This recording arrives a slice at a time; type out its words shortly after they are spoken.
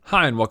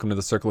Hi, and welcome to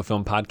the Circle of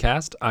Film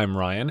podcast. I'm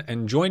Ryan,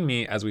 and join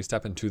me as we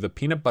step into the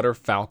Peanut Butter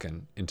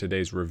Falcon in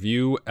today's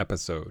review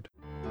episode.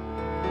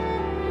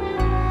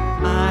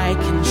 I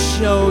can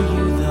show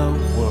you the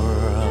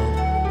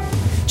world.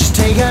 Just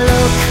take a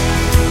look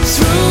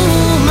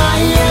through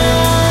my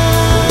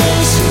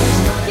eyes.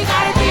 You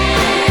gotta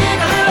dig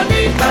a little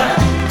deeper.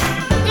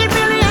 It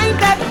really ain't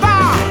that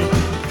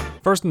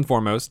far. First and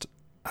foremost,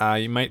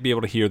 you might be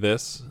able to hear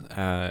this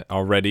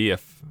already.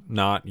 If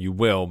not, you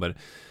will, but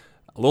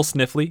a little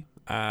sniffly,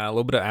 a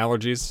little bit of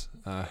allergies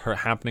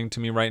happening to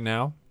me right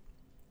now.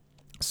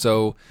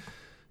 So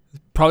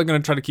probably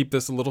going to try to keep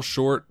this a little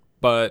short,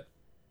 but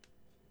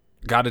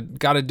gotta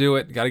do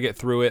it, gotta get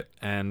through it,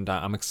 and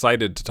I'm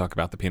excited to talk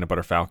about the Peanut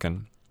Butter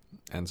Falcon.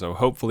 And so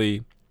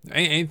hopefully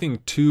anything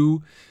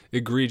too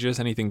egregious,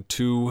 anything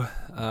too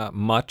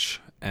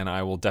much, and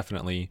I will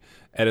definitely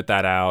edit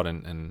that out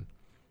and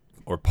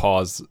or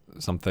pause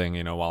something,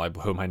 while I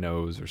blow my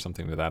nose or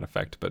something to that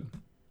effect. But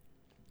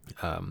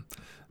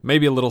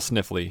maybe a little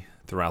sniffly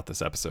throughout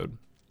this episode.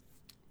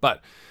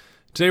 But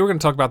today we're going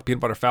to talk about the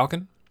Peanut Butter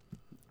Falcon,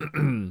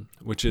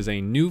 which is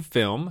a new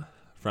film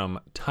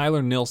from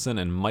Tyler Nilson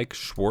and Mike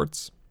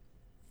Schwartz,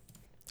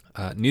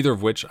 neither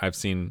of which I've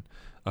seen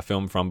a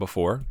film from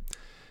before.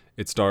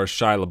 It stars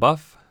Shia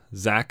LaBeouf,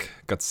 Zach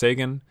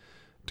Gottsagen,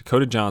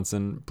 Dakota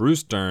Johnson,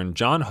 Bruce Dern,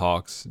 John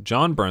Hawkes,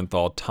 John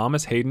Bernthal,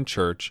 Thomas Hayden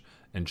Church,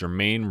 and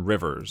Jermaine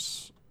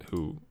Rivers,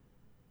 who...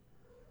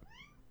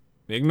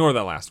 Ignore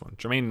that last one.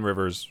 Jermaine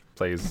Rivers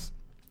plays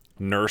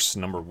nurse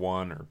number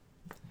 1 or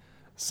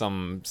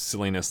some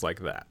silliness like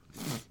that.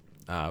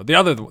 The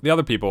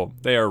other people,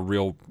 they are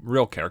real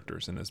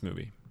characters in this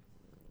movie.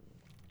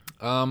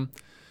 And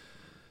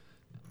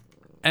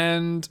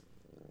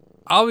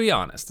I'll be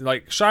honest,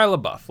 like Shia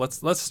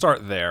LaBeouf, let's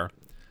start there.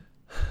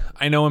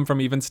 I know him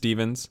from Even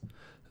Stevens.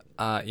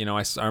 I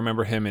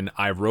remember him in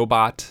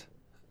iRobot,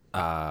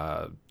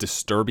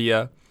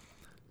 Disturbia,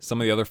 some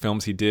of the other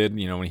films he did,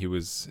 when he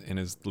was in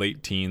his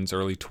late teens,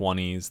 early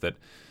 20s, that,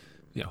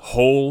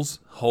 Holes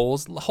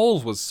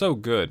was so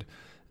good.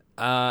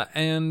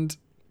 And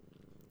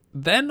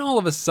then all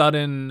of a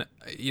sudden,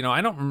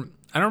 I don't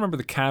remember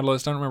the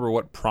catalyst, I don't remember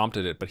what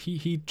prompted it, but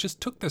he just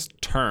took this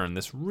turn,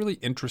 this really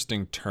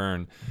interesting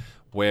turn,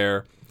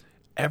 where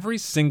every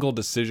single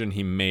decision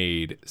he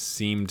made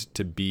seemed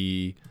to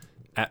be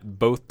at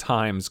both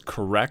times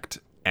correct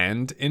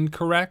and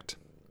incorrect.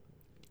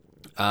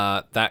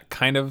 That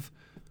kind of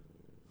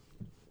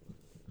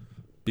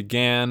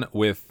began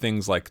with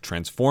things like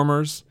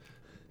Transformers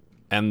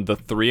and the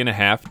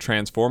 3.5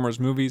 Transformers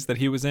movies that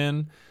he was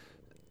in.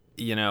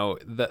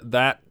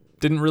 That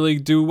didn't really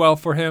do well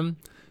for him,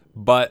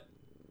 but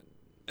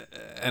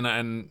and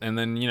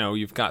then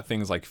you've got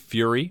things like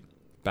Fury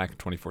back in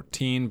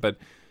 2014, but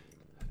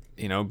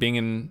being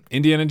in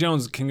Indiana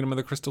Jones Kingdom of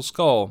the Crystal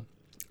Skull,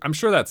 I'm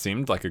sure that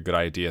seemed like a good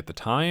idea at the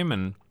time,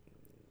 and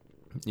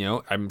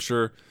I'm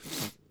sure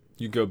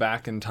you go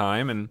back in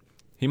time and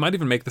he might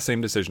even make the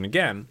same decision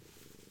again.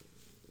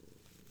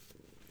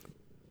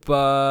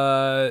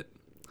 But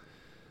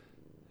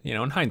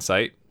in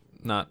hindsight,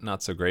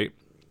 not so great.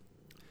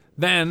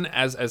 Then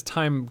as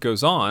time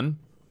goes on,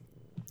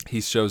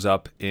 he shows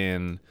up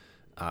in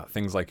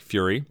things like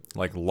Fury,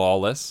 like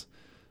Lawless,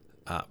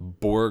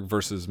 Borg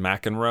versus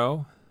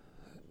McEnroe,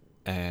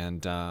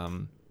 and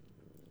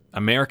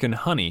American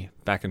Honey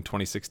back in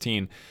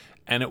 2016.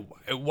 And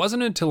it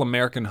wasn't until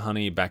American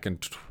Honey back in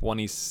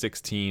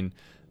 2016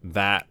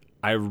 that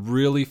I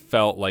really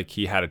felt like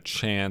he had a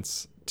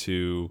chance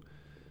to,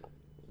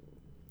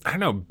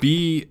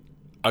 be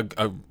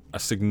a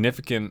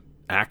significant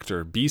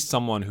actor, be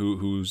someone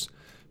whose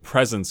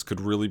presence could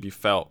really be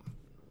felt.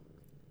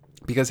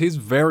 Because he's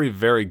very,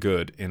 very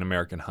good in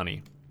American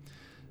Honey.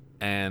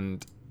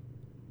 And,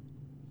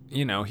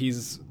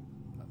 he's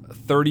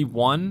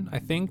 31, I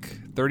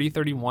think,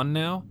 31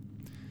 now.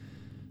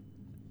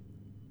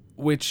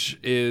 Which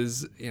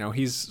is,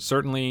 he's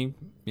certainly,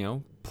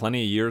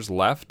 plenty of years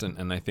left.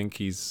 And I think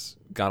he's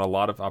got a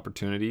lot of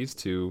opportunities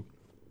to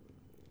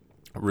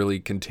really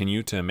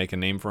continue to make a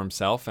name for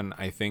himself. And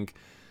I think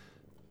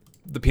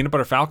the Peanut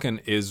Butter Falcon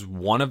is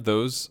one of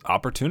those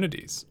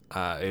opportunities.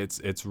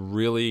 It's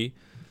really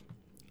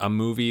a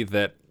movie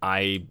that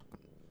I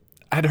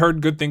had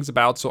heard good things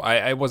about, so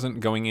I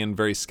wasn't going in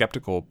very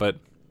skeptical, but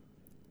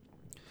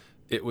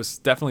it was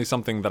definitely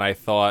something that I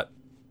thought,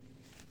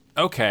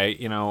 okay,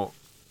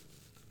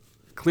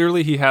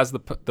 clearly he has the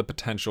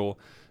potential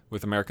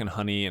with American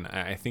Honey, and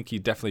I think he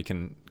definitely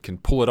can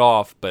pull it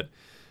off, but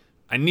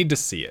I need to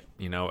see it.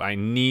 I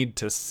need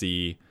to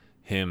see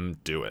him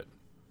do it.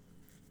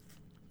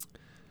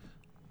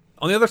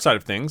 On the other side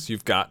of things,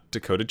 you've got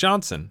Dakota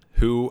Johnson,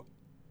 who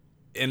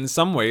in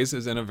some ways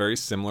is in a very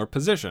similar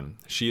position.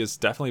 She has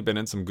definitely been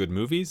in some good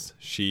movies.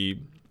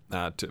 She,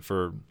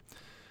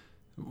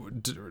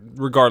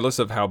 regardless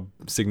of how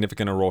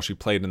significant a role she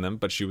played in them,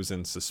 but she was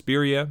in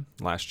Suspiria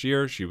last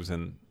year. She was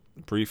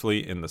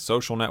briefly in The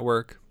Social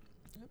Network,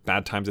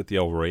 Bad Times at the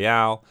El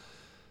Royale.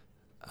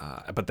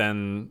 But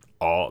then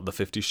all the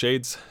 50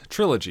 Shades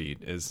trilogy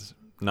is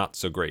not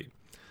so great.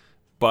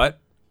 But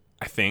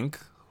I think,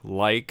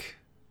 like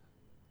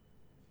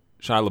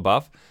Shia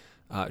LaBeouf,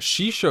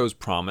 she shows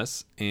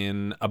promise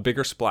in A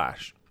Bigger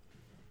Splash.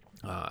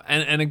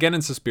 And again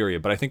in Suspiria,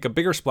 but I think A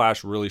Bigger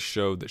Splash really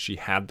showed that she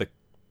had the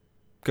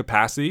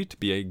capacity to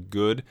be a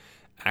good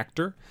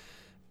actor,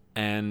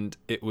 and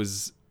it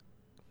was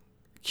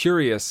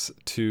curious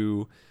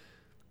to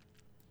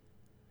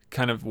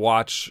kind of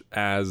watch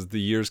as the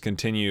years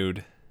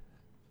continued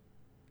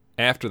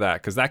after that,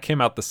 because that came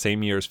out the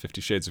same year as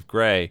 50 Shades of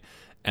Grey,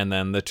 and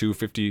then the two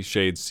 50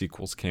 Shades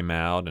sequels came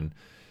out, and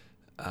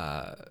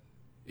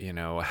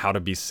How to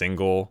Be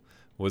Single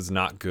was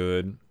not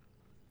good.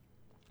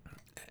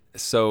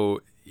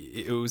 So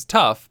it was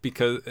tough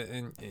because,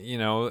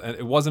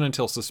 it wasn't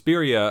until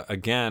Suspiria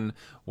again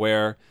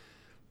where,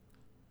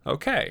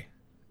 okay,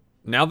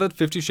 now that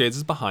 50 Shades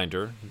is behind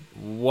her,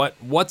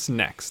 what's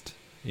next?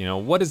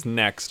 What is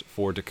next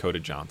for Dakota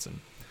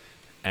Johnson?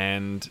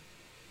 And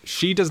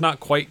she does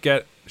not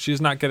get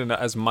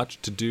as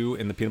much to do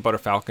in the Peanut Butter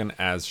Falcon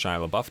as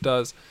Shia LaBeouf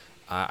does.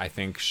 I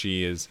think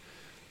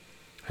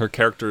her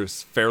character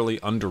is fairly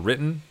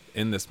underwritten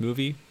in this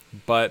movie,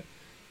 but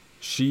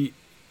she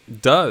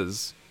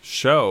does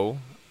show,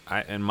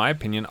 in my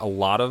opinion, a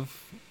lot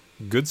of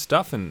good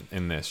stuff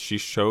in this. She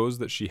shows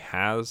that she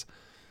has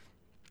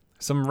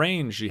some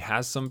range, she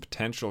has some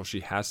potential, she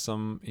has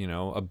some,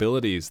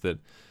 abilities that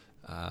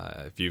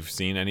if you've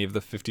seen any of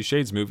the 50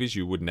 Shades movies,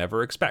 you would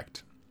never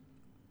expect.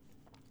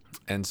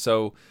 And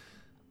so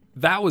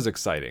that was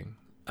exciting.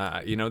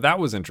 That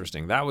was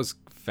interesting. That was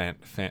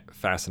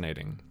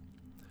fascinating.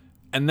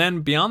 And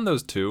then beyond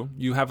those two,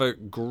 you have a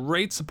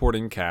great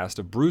supporting cast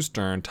of Bruce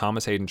Dern,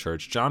 Thomas Hayden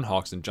Church, John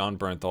Hawkes, and John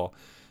Bernthal,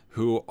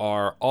 who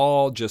are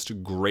all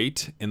just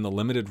great in the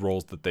limited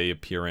roles that they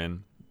appear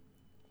in.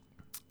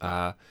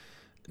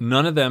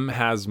 None of them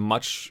has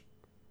much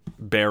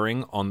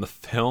bearing on the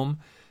film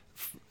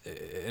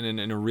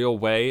in a real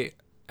way,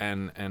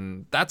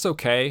 and that's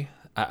okay.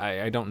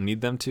 I don't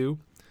need them to,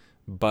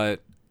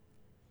 but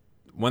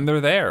when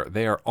they're there,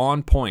 they are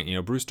on point.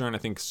 Bruce Dern, I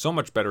think, is so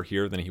much better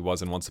here than he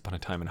was in Once Upon a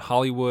Time in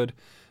Hollywood.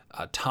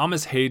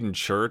 Thomas Hayden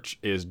Church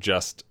is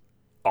just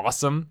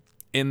awesome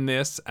in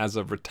this as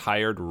a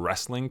retired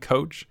wrestling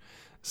coach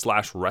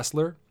 /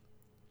 wrestler.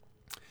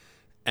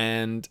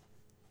 And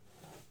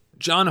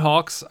John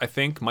Hawkes, I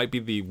think, might be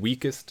the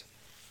weakest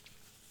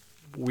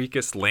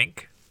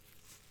link.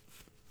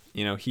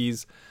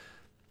 He's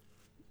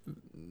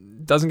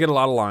doesn't get a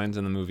lot of lines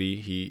in the movie.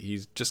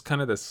 He's just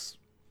kind of this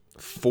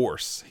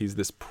force. He's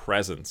this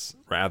presence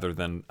rather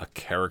than a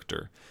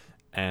character,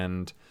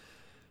 and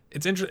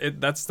it's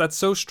that's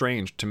so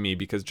strange to me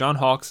because John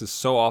Hawkes is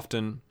so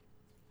often,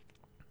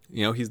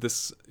 he's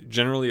this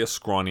generally a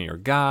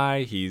scrawnier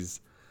guy. He's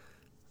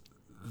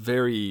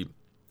very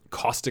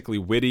caustically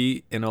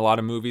witty in a lot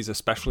of movies,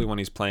 especially when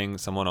he's playing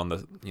someone on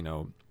the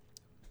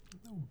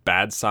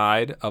bad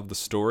side of the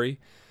story.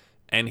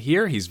 And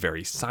here he's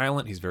very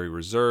silent. He's very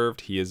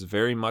reserved. He is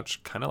very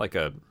much kind of like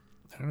a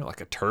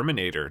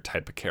Terminator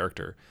type of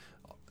character,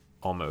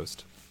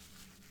 almost.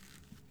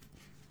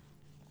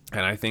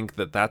 And I think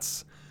that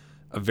that's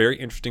a very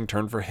interesting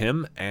turn for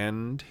him,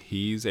 and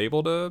he's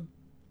able to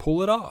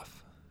pull it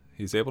off.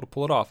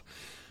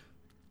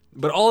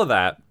 But all of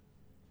that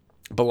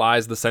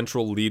belies the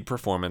central lead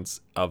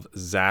performance of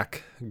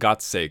Zach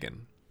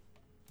Gottsagen.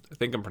 I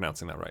think I'm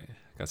pronouncing that right.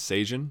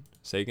 Sagan.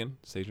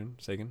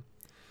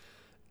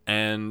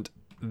 And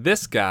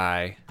this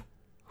guy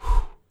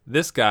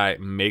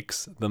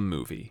makes the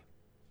movie.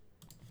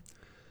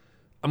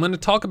 I'm going to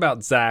talk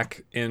about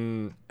Zach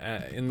in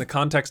the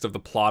context of the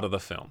plot of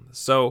the film.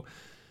 So,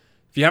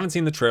 if you haven't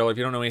seen the trailer, if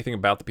you don't know anything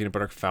about the Peanut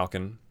Butter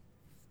Falcon,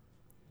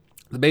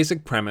 the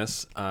basic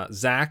premise: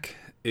 Zach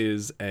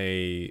is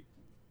I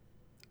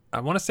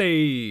want to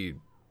say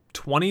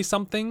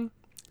 20-something.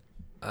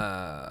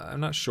 I'm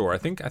not sure. I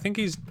think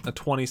he's a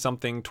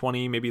 20-something,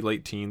 20 maybe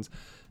late teens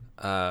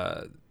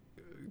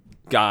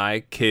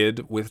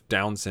kid with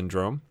Down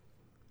syndrome,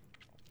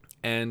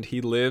 and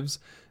he lives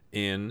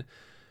in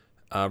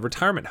a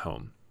retirement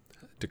home.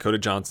 Dakota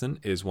Johnson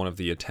is one of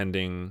the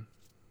attending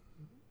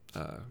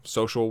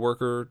social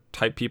worker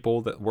type people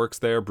that works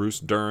there.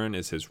 Bruce Dern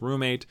is his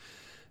roommate,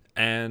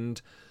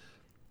 and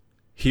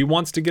he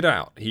wants to get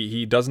out.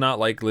 He does not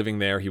like living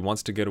there. He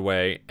wants to get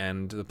away,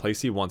 and the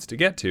place he wants to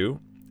get to,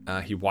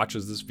 he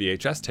watches this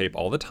VHS tape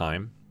all the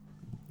time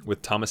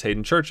with Thomas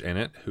Hayden Church in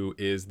it,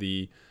 who's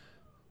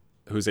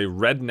a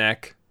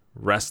redneck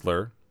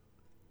wrestler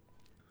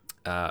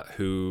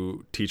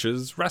who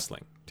teaches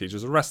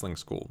a wrestling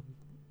school.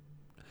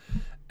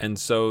 And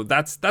so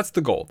that's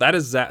the goal. That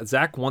is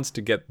Zach wants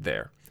to get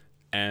there.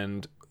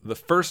 And the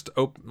first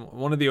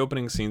one of the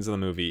opening scenes of the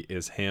movie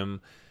is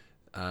him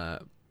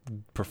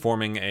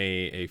performing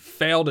a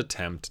failed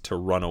attempt to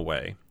run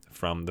away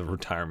from the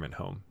retirement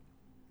home.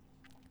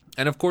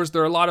 And of course,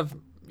 there are a lot of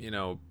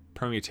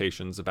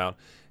permutations about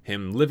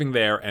him living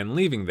there and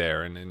leaving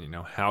there, and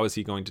how is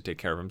he going to take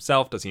care of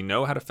himself? Does he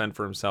know how to fend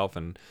for himself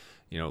and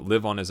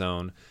live on his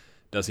own?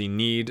 Does he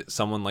need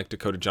someone like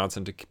Dakota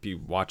Johnson to be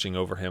watching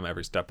over him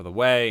every step of the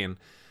way? And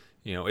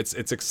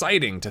it's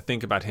exciting to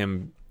think about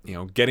him,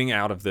 getting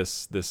out of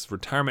this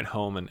retirement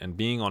home and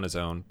being on his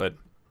own. But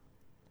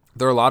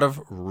there are a lot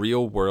of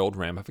real world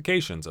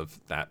ramifications of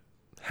that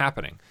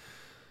happening.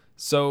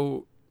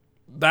 So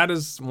that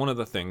is one of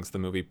the things the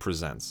movie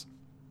presents.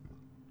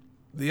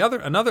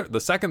 The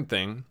second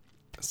thing,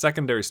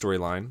 secondary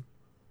storyline,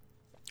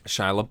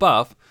 Shia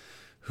LaBeouf,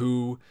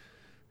 who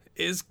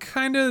is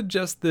kind of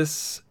just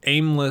this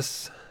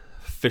aimless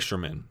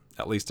fisherman,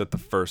 at least at the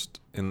first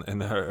in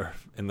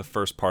the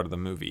first part of the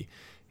movie.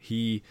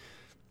 He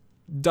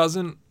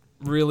doesn't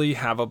really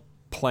have a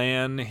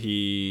plan.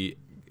 He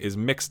is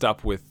mixed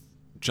up with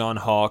John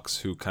Hawkes,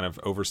 who kind of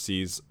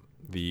oversees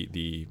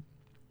the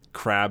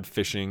crab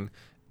fishing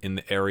in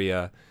the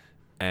area,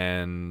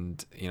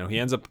 and he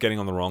ends up getting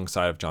on the wrong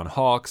side of John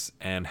Hawkes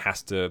and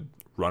has to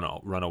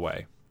run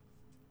away.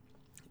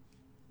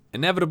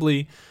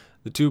 Inevitably,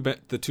 the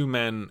two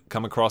men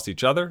come across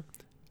each other,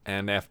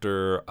 and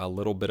after a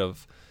little bit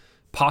of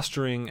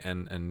posturing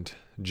and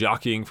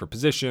jockeying for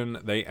position,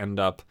 they end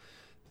up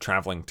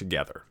traveling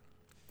together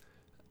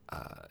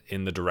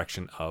in the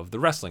direction of the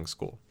wrestling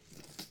school.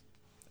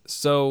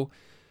 So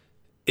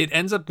it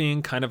ends up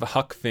being kind of a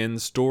Huck Finn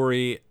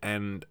story,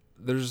 and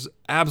there's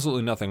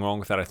absolutely nothing wrong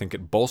with that. I think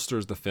it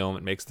bolsters the film.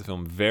 It makes the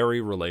film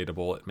very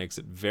relatable. It makes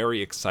it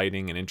very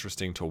exciting and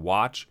interesting to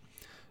watch.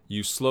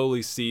 You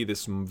slowly see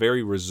this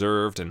very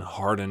reserved and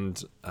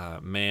hardened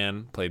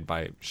man, played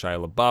by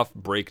Shia LaBeouf,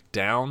 break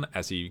down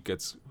as he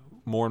gets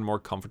more and more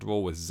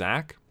comfortable with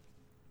Zach,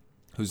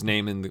 whose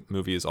name in the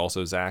movie is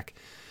also Zach.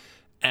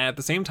 And at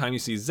the same time, you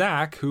see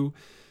Zach, who,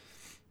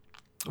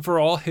 for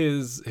all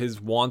his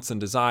wants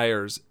and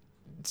desires,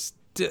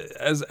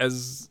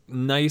 as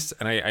nice,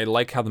 and I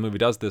like how the movie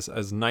does this,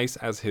 as nice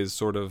as his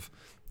sort of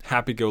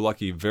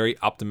happy-go-lucky, very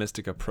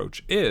optimistic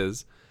approach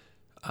is,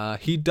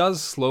 he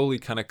does slowly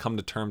kind of come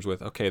to terms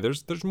with, okay,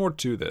 there's more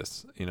to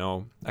this.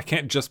 I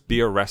can't just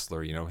be a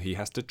wrestler. He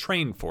has to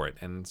train for it,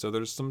 and so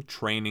there's some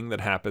training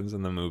that happens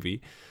in the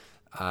movie.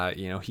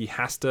 He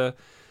has to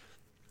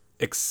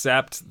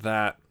accept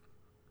that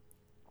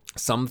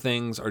some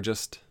things are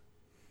just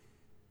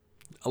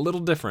a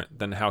little different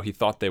than how he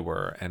thought they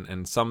were,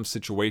 and some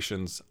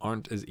situations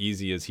aren't as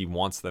easy as he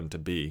wants them to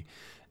be.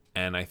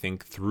 And I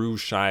think through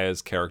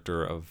Shia's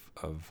character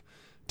of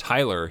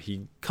Tyler,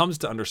 he comes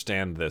to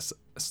understand this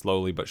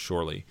slowly but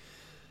surely.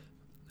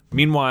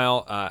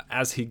 Meanwhile,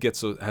 as he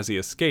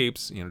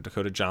escapes,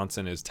 Dakota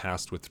Johnson is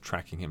tasked with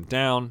tracking him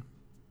down.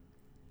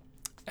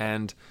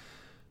 And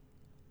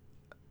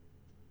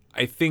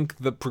I think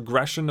the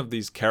progression of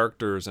these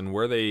characters and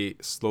where they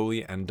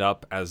slowly end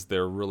up as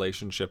their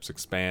relationships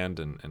expand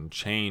and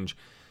change,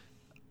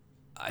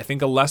 I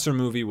think a lesser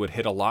movie would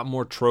hit a lot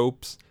more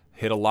tropes,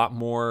 hit a lot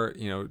more,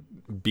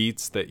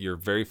 beats that you're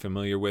very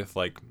familiar with.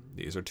 Like,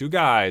 these are two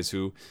guys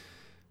who,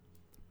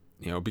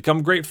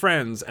 become great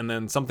friends, and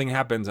then something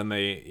happens and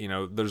they,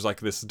 there's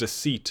like this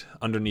deceit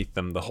underneath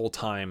them the whole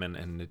time,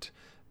 and it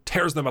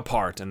tears them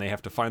apart and they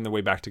have to find their way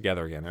back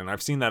together again. And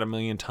I've seen that a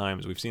million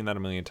times. We've seen that a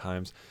million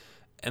times.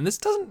 And this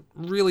doesn't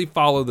really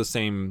follow the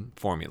same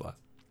formula.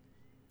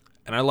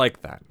 And I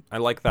like that. I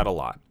like that a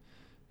lot.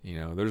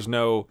 There's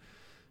no,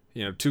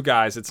 two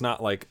guys. It's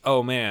not like,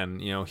 oh man,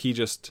 he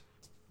just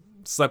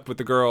slept with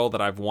the girl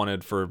that I've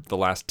wanted for the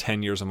last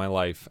 10 years of my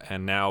life,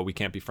 and now we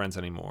can't be friends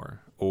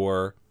anymore.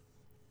 Or,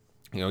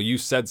 you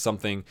said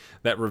something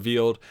that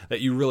revealed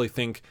that you really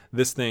think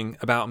this thing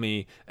about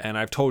me, and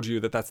I've told you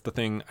that that's the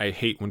thing I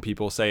hate when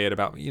people say it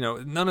about me.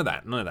 None of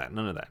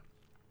that.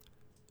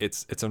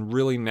 It's a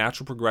really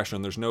natural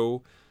progression. There's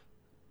no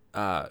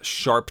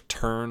sharp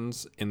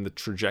turns in the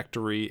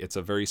trajectory. It's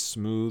a very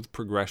smooth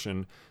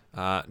progression.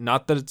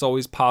 Not that it's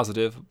always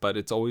positive, but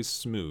it's always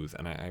smooth,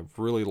 and I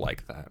really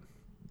like that.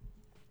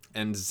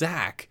 And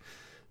Zach,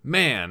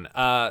 man,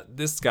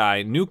 this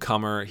guy,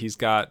 newcomer,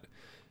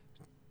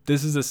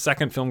 this is the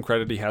second film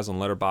credit he has on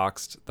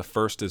Letterboxd. The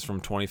first is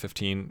from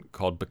 2015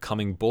 called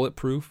Becoming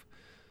Bulletproof,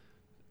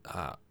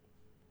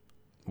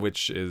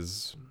 which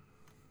is...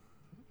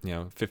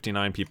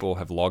 59 people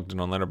have logged in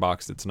on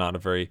Letterboxd. It's not a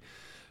very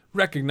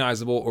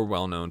recognizable or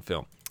well-known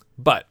film,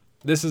 but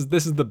this is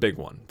the big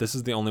one. This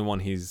is the only one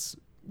this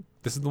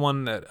is the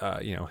one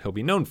that he'll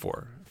be known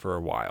for a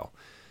while,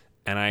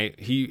 and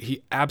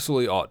he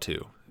absolutely ought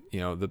to.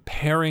 The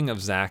pairing of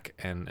Zach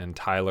and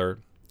Tyler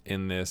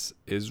in this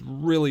is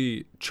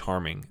really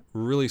charming,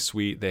 really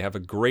sweet. They have a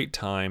great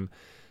time,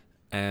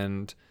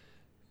 and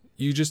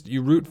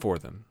you root for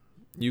them.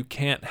 You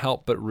can't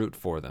help but root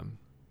for them.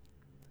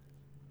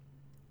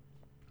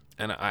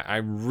 And I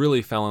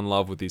really fell in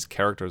love with these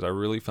characters. I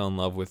really fell in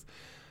love with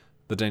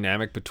the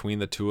dynamic between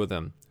the two of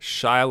them.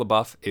 Shia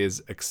LaBeouf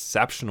is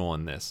exceptional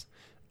in this.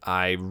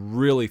 I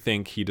really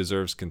think he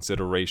deserves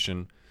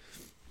consideration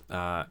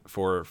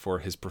for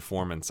his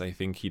performance. I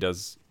think he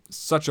does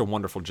such a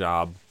wonderful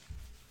job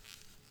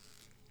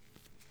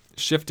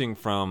shifting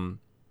from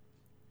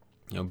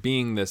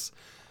being this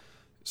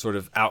sort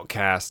of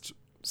outcast,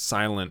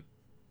 silent,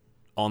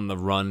 on the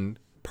run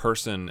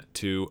person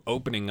to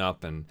opening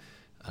up and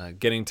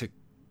getting to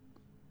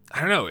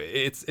I don't know.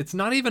 It's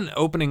not even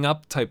opening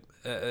up type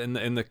in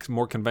the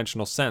more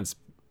conventional sense.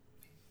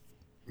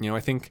 I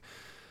think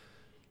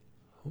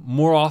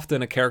more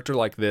often a character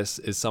like this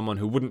is someone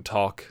who wouldn't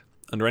talk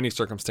under any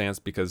circumstance,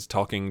 because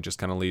talking just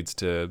kind of leads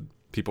to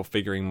people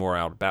figuring more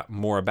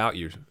about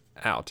you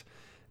out.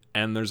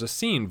 And there's a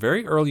scene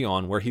very early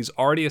on where he's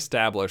already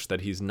established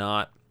that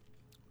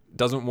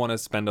doesn't want to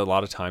spend a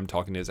lot of time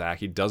talking to Zach.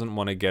 He doesn't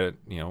want to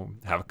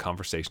have a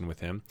conversation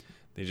with him.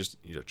 They just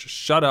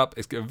shut up.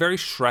 It's very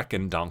Shrek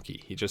and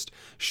Donkey. He just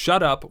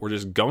shut up. We're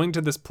just going to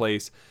this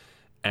place,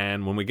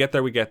 and when we get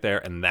there,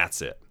 and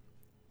that's it.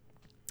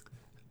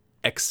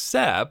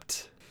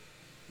 Except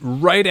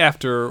right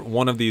after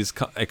one of these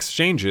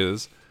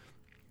exchanges,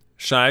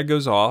 Shia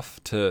goes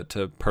off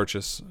to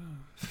purchase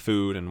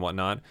food and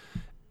whatnot,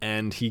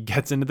 and he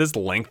gets into this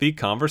lengthy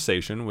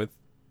conversation with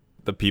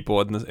the people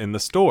in the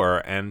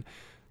store, and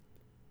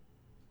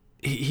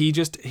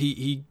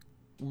he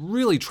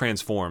really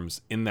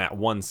transforms in that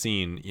one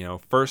scene.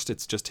 First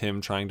it's just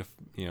him trying to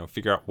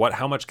figure out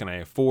how much can I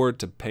afford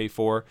to pay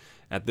for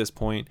at this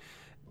point,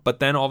 but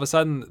then all of a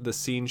sudden the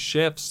scene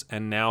shifts,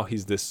 and now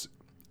he's this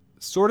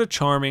sort of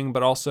charming,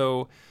 but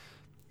also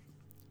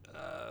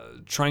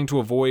trying to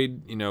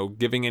avoid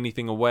giving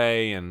anything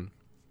away, and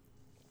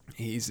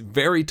he's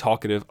very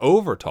talkative,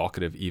 over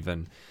talkative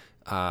even,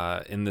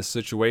 in this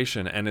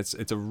situation. And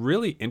it's a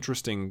really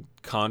interesting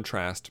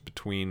contrast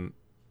between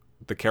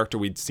the character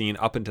we'd seen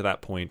up until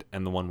that point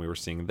and the one we were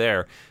seeing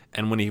there.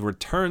 And when he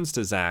returns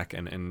to Zach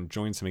and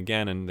joins him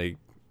again, and they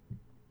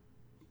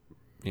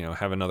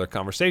have another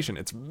conversation,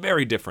 it's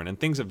very different, and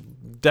things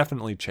have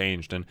definitely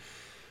changed. And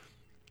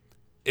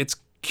it's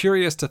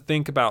curious to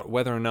think about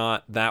whether or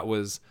not that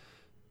was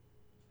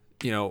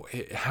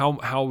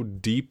how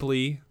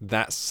deeply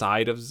that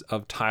side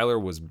of Tyler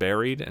was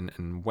buried,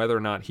 and whether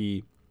or not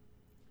he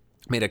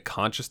made a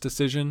conscious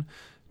decision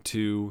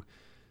to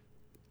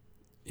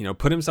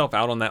put himself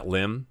out on that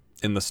limb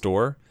in the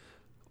store,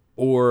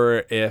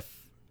 or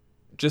if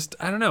just,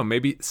 I don't know,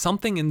 maybe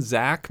something in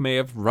Zach may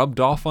have rubbed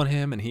off on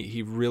him, and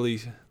he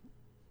really,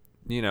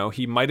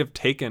 he might have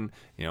taken,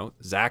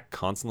 Zach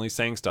constantly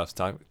saying stuff,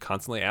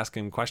 constantly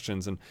asking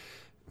questions, and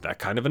that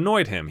kind of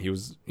annoyed him. He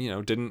was,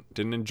 didn't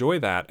enjoy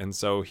that, and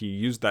so he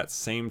used that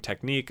same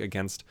technique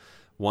against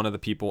one of the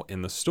people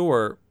in the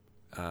store,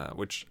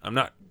 which I'm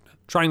not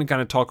trying to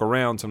kind of talk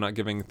around, so I'm not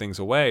giving things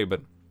away, but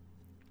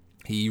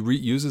he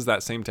uses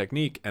that same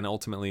technique and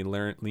ultimately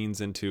leans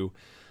into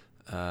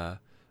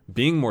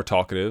being more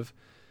talkative,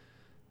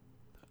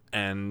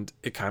 and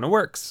it kind of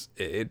works.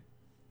 It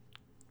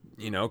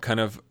kind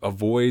of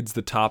avoids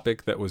the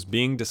topic that was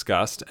being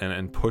discussed,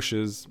 and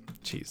pushes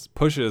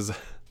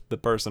the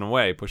person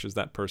away, pushes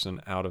that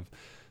person out of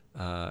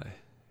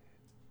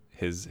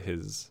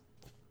his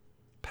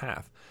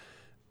path.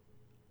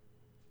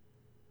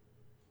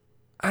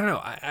 I don't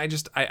know.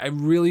 I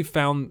really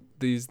found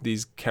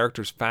these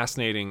characters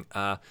fascinating,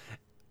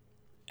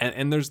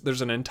 and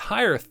there's an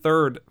entire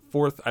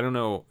fourth. I don't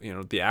know.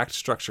 The act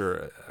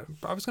structure.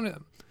 I'm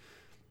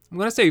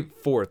gonna say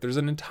fourth. There's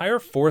an entire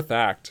fourth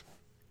act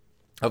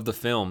of the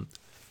film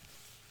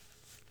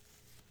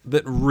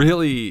that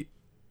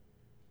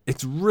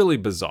it's really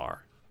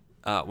bizarre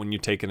when you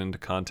take it into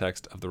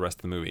context of the rest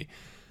of the movie.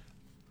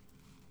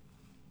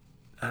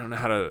 I don't know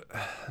how to.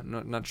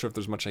 I'm not sure if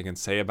there's much I can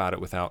say about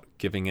it without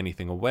giving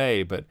anything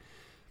away, but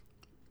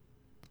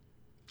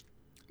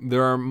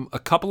there are a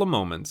couple of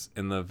moments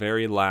in the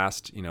very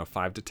last,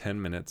 5 to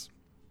 10 minutes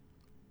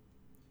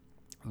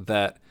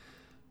that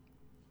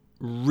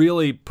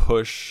really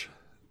push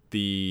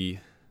the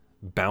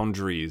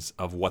boundaries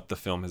of what the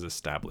film has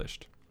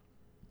established.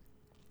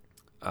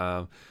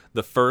 The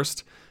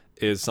first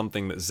is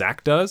something that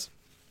Zach does.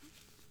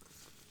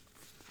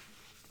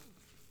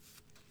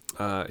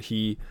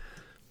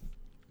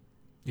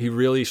 He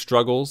really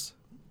struggles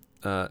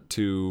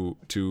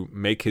to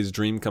make his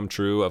dream come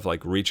true of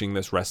reaching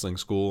this wrestling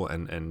school,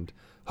 and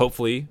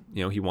hopefully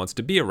he wants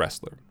to be a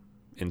wrestler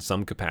in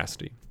some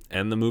capacity.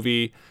 And the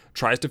movie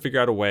tries to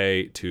figure out a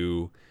way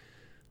to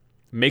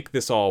make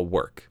this all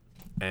work.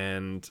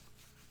 And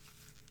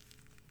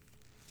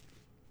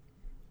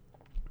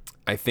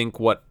I think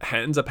what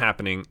ends up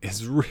happening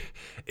is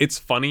it's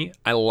funny.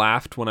 I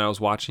laughed when I was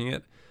watching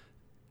it,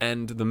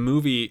 and the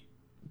movie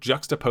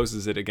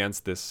juxtaposes it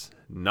against this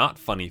not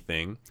funny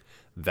thing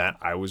that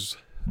I was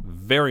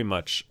very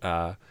much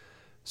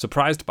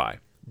surprised by,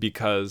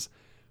 because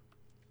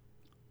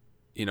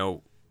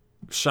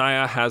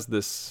Shia has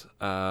this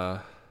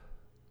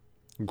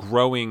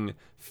growing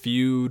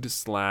feud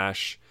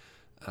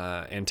 /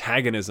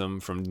 antagonism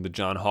from the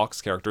John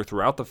Hawkes character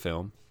throughout the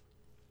film,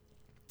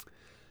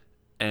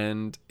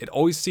 and it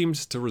always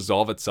seems to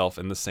resolve itself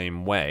in the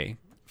same way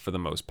for the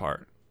most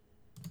part.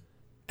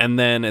 And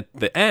then at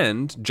the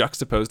end,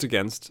 juxtaposed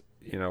against,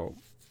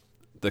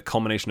 the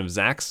culmination of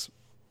Zach's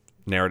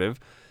narrative,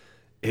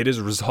 it is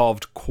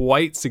resolved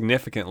quite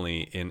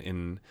significantly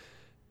in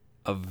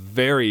a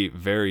very,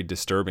 very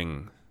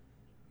disturbing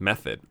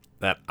method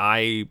that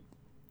I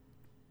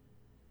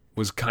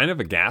was kind of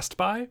aghast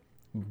by,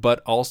 but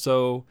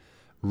also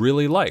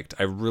really liked.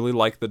 I really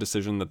liked the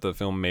decision that the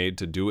film made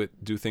to do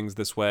things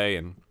this way,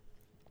 and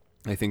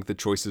I think the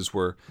choices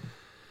were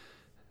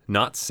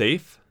not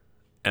safe,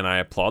 and I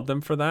applaud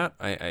them for that.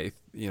 I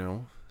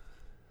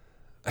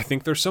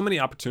think there's so many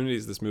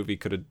opportunities this movie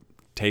could have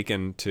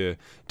taken to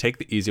take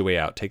the easy way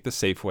out, take the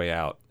safe way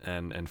out,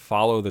 and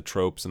follow the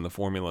tropes and the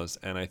formulas.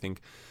 And I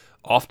think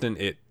often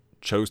it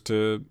chose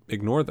to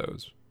ignore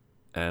those,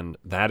 and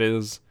that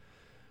is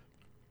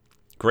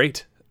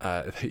great.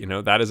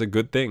 That is a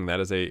good thing. That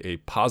is a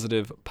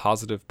positive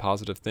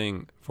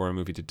thing for a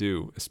movie to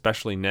do,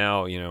 especially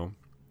now,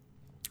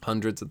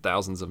 hundreds of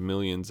thousands of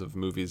millions of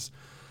movies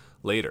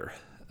later,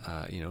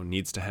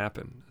 needs to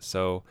happen.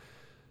 So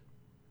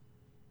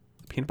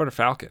Peanut Butter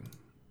Falcon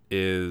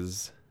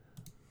it's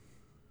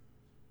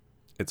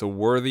a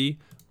worthy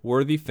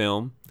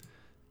film,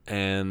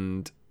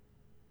 and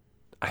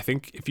I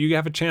think if you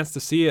have a chance to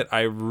see it,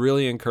 I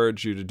really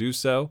encourage you to do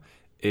so.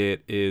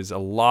 It is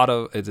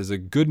a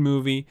good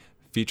movie,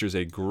 features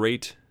a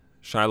great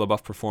Shia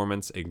LaBeouf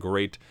performance, a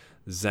great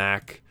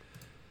Zach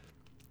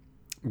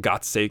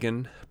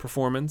Gottsagen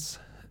performance,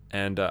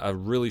 and a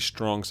really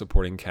strong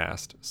supporting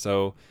cast.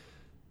 So,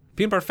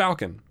 Peanut Butter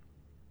Falcon.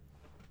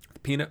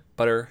 Peanut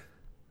Butter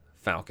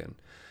Falcon.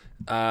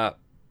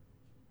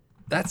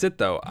 That's it,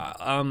 though.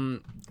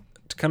 To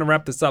kind of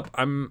wrap this up,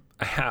 I'm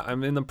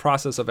in the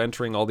process of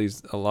entering a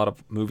lot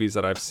of movies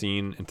that I've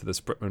seen into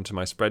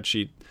my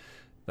spreadsheet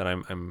that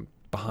I'm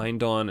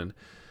behind on, and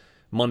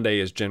Monday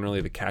is generally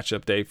the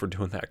catch-up day for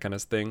doing that kind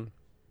of thing.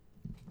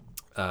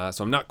 So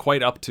I'm not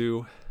quite up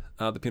to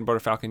the Peanut Butter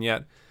Falcon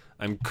yet.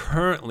 I'm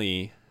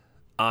currently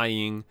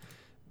eyeing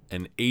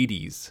an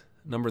 80s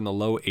number, in the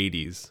low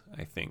 80s,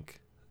 I think.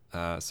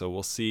 So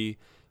we'll see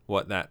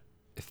I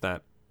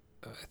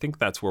think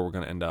that's where we're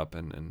going to end up,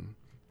 and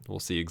we'll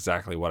see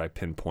exactly what I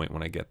pinpoint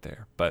when I get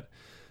there. But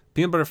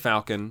Peanut Butter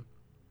Falcon,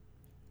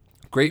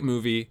 great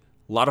movie,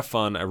 a lot of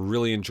fun. I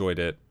really enjoyed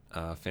it.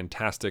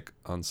 Fantastic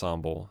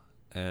ensemble,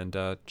 and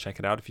check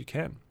it out if you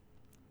can.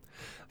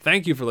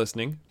 Thank you for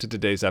listening to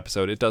today's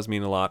episode. It does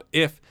mean a lot.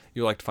 If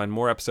you'd like to find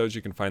more episodes,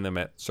 you can find them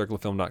at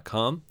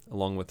circleoffilm.com,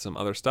 along with some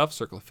other stuff,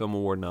 Circle of Film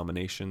Award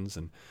nominations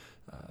and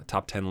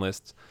top 10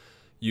 lists.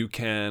 You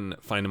can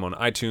find them on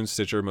iTunes,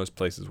 Stitcher, most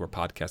places where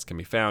podcasts can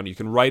be found. You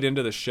can write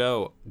into the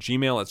show,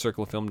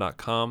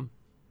 gmail@circleoffilm.com.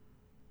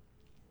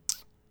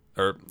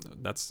 Or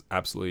that's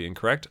absolutely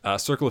incorrect.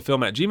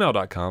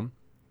 circleoffilm@gmail.com.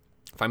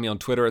 Find me on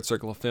Twitter at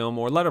Circle of Film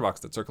or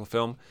Letterboxd at Circle of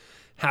Film.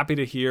 Happy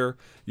to hear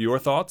your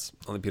thoughts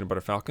on the Peanut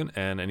Butter Falcon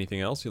and anything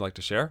else you'd like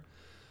to share.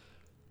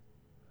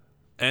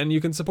 And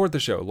you can support the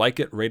show. Like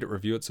it, rate it,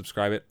 review it,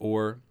 subscribe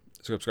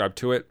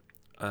to it,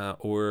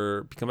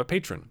 or become a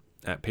patron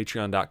at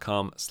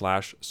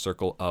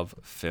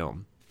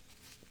patreon.com/circleoffilm.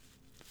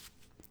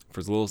 For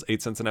as little as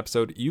 8 cents an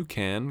episode, you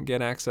can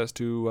get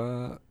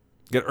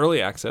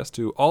early access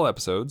to all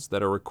episodes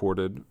that are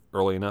recorded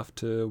early enough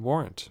to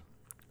warrant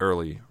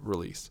early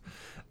release.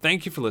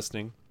 Thank you for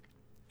listening,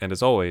 and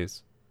as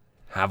always,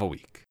 have a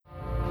week.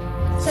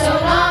 So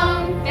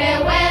long,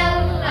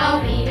 farewell,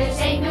 I'll be to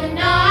say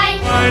goodnight.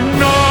 I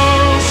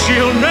know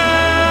she'll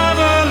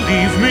never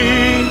leave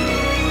me,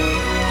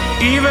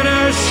 even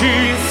as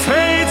she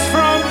fades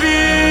from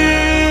view.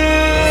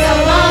 So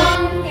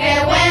long,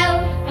 farewell,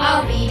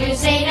 I'll be to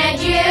say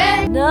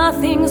adieu.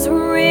 Nothing's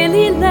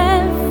really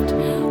left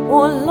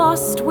or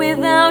lost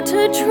without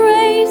a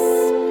trace.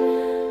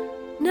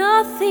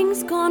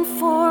 Nothing's gone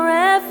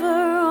forever,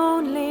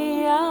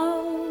 only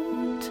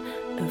out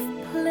of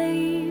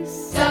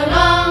place. So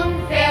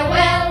long,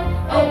 farewell,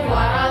 oh, what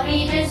I'll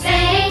be to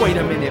say. Wait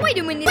a minute. Wait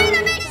a minute.